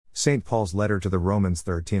St. Paul's letter to the Romans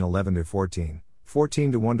 13:11-14,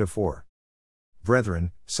 14:1-4.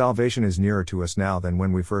 Brethren, salvation is nearer to us now than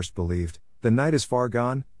when we first believed. The night is far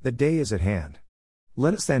gone, the day is at hand.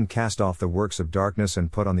 Let us then cast off the works of darkness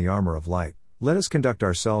and put on the armor of light. Let us conduct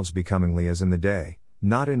ourselves becomingly as in the day,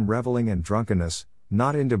 not in reveling and drunkenness,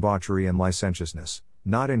 not in debauchery and licentiousness,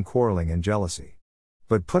 not in quarreling and jealousy.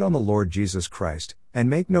 But put on the Lord Jesus Christ, and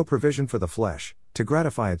make no provision for the flesh, to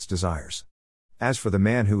gratify its desires. As for the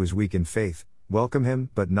man who is weak in faith, welcome him,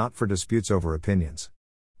 but not for disputes over opinions.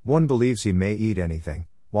 One believes he may eat anything,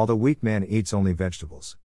 while the weak man eats only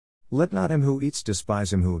vegetables. Let not him who eats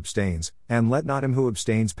despise him who abstains, and let not him who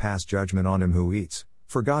abstains pass judgment on him who eats,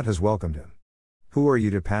 for God has welcomed him. Who are you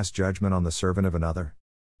to pass judgment on the servant of another?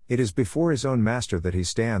 It is before his own master that he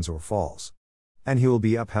stands or falls. And he will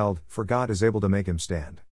be upheld, for God is able to make him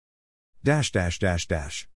stand.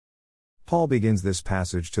 Paul begins this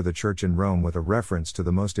passage to the church in Rome with a reference to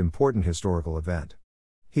the most important historical event.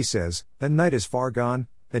 He says, "The night is far gone,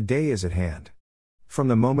 the day is at hand." From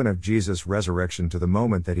the moment of Jesus' resurrection to the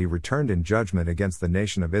moment that he returned in judgment against the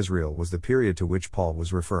nation of Israel was the period to which Paul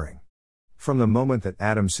was referring. From the moment that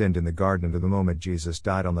Adam sinned in the garden to the moment Jesus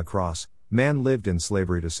died on the cross, man lived in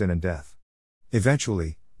slavery to sin and death.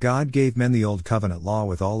 Eventually, God gave men the Old Covenant law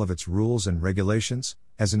with all of its rules and regulations,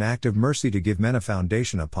 as an act of mercy to give men a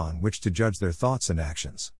foundation upon which to judge their thoughts and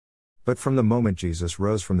actions. But from the moment Jesus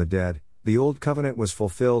rose from the dead, the Old Covenant was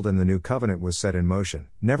fulfilled and the New Covenant was set in motion,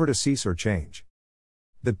 never to cease or change.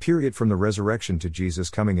 The period from the resurrection to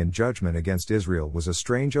Jesus coming in judgment against Israel was a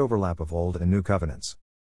strange overlap of Old and New Covenants.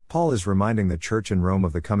 Paul is reminding the church in Rome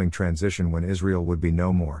of the coming transition when Israel would be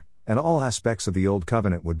no more, and all aspects of the Old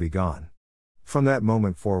Covenant would be gone. From that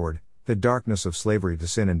moment forward, the darkness of slavery to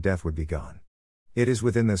sin and death would be gone. It is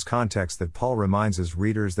within this context that Paul reminds his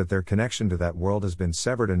readers that their connection to that world has been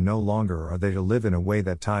severed and no longer are they to live in a way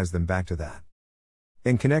that ties them back to that.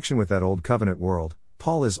 In connection with that Old Covenant world,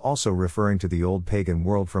 Paul is also referring to the old pagan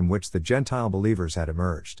world from which the Gentile believers had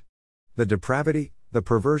emerged. The depravity, the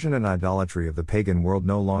perversion and idolatry of the pagan world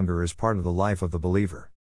no longer is part of the life of the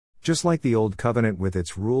believer. Just like the Old Covenant with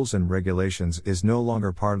its rules and regulations is no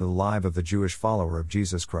longer part of the life of the Jewish follower of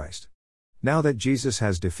Jesus Christ. Now that Jesus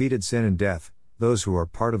has defeated sin and death, those who are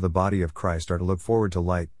part of the body of Christ are to look forward to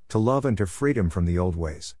light, to love and to freedom from the old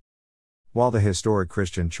ways. While the historic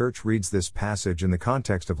Christian church reads this passage in the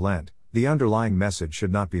context of Lent, the underlying message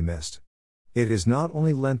should not be missed. It is not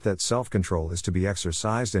only Lent that self-control is to be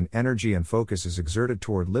exercised and energy and focus is exerted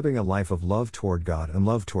toward living a life of love toward God and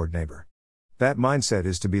love toward neighbor. That mindset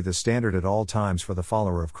is to be the standard at all times for the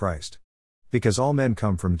follower of Christ. Because all men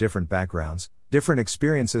come from different backgrounds, different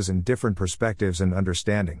experiences and different perspectives and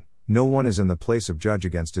understanding, no one is in the place of judge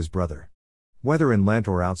against his brother. Whether in Lent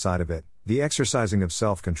or outside of it, the exercising of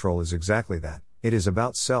self-control is exactly that. It is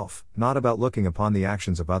about self, not about looking upon the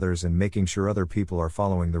actions of others and making sure other people are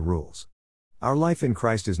following the rules. Our life in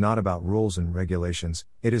Christ is not about rules and regulations,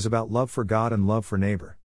 it is about love for God and love for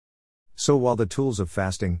neighbor. So while the tools of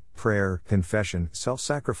fasting, prayer, confession,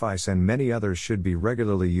 self-sacrifice and many others should be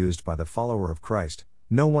regularly used by the follower of Christ,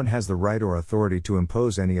 no one has the right or authority to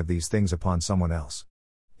impose any of these things upon someone else.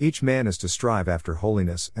 Each man is to strive after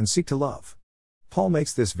holiness and seek to love. Paul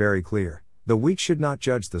makes this very clear: the weak should not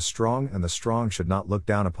judge the strong and the strong should not look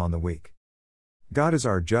down upon the weak. God is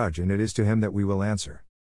our judge and it is to him that we will answer.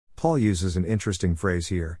 Paul uses an interesting phrase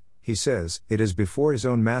here. He says, "It is before his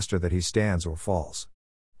own master that he stands or falls.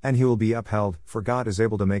 And he will be upheld, for God is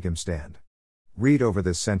able to make him stand." Read over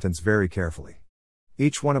this sentence very carefully.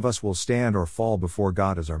 Each one of us will stand or fall before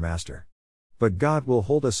God as our master. But God will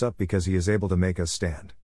hold us up because he is able to make us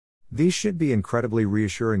stand. These should be incredibly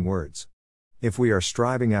reassuring words. If we are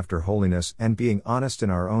striving after holiness and being honest in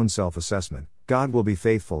our own self-assessment, God will be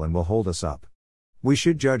faithful and will hold us up. We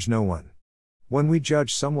should judge no one. When we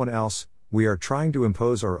judge someone else, we are trying to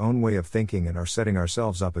impose our own way of thinking and are setting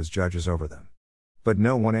ourselves up as judges over them. But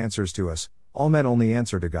no one answers to us, all men only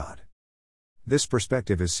answer to God. This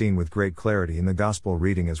perspective is seen with great clarity in the Gospel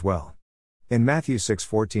reading as well. In Matthew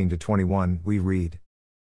 6:14-21 we read,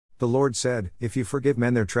 "The Lord said, if you forgive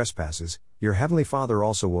men their trespasses, your heavenly Father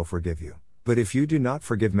also will forgive you. But if you do not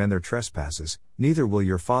forgive men their trespasses, neither will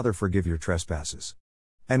your Father forgive your trespasses.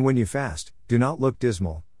 And when you fast, do not look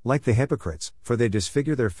dismal, like the hypocrites, for they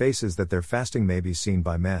disfigure their faces that their fasting may be seen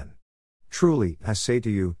by men. Truly, I say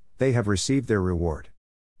to you, they have received their reward.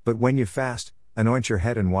 But when you fast, anoint your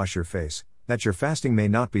head and wash your face, that your fasting may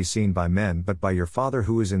not be seen by men but by your Father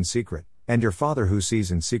who is in secret, and your Father who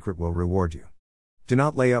sees in secret will reward you. Do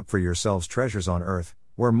not lay up for yourselves treasures on earth,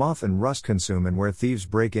 where moth and rust consume and where thieves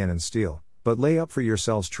break in and steal, but lay up for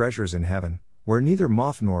yourselves treasures in heaven, where neither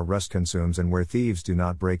moth nor rust consumes and where thieves do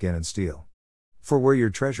not break in and steal. For where your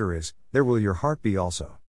treasure is, there will your heart be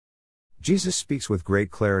also. Jesus speaks with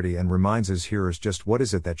great clarity and reminds his hearers just what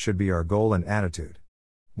is it that should be our goal and attitude.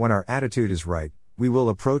 When our attitude is right, we will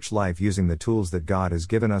approach life using the tools that God has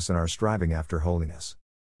given us in our striving after holiness.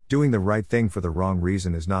 Doing the right thing for the wrong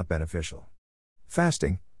reason is not beneficial.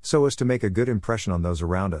 Fasting, so as to make a good impression on those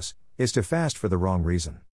around us, is to fast for the wrong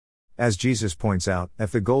reason. As Jesus points out,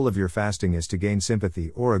 if the goal of your fasting is to gain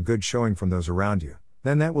sympathy or a good showing from those around you,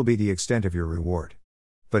 then that will be the extent of your reward.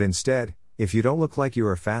 But instead, if you don't look like you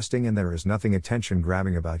are fasting and there is nothing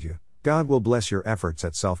attention-grabbing about you, God will bless your efforts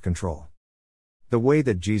at self-control. The way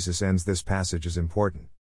that Jesus ends this passage is important.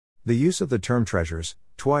 The use of the term treasures,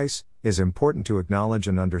 twice, is important to acknowledge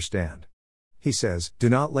and understand. He says, "Do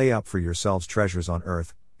not lay up for yourselves treasures on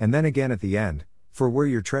earth," and then again at the end, "For where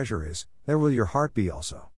your treasure is, there will your heart be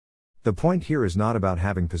also." The point here is not about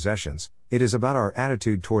having possessions, it is about our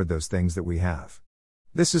attitude toward those things that we have.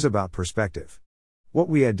 This is about perspective. What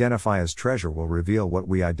we identify as treasure will reveal what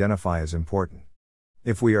we identify as important.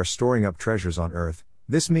 If we are storing up treasures on earth,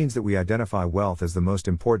 this means that we identify wealth as the most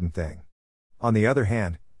important thing. On the other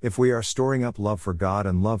hand, if we are storing up love for God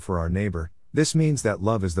and love for our neighbor, this means that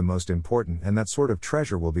love is the most important and that sort of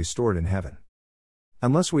treasure will be stored in heaven.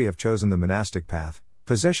 Unless we have chosen the monastic path,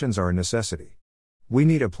 possessions are a necessity. We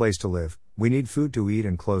need a place to live, we need food to eat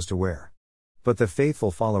and clothes to wear. But the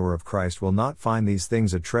faithful follower of Christ will not find these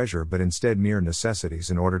things a treasure but instead mere necessities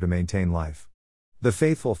in order to maintain life. The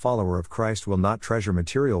faithful follower of Christ will not treasure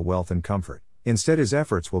material wealth and comfort, instead his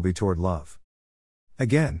efforts will be toward love.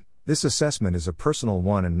 Again, this assessment is a personal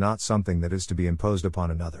one and not something that is to be imposed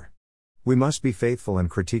upon another. We must be faithful and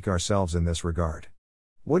critique ourselves in this regard.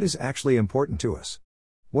 What is actually important to us?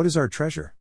 What is our treasure?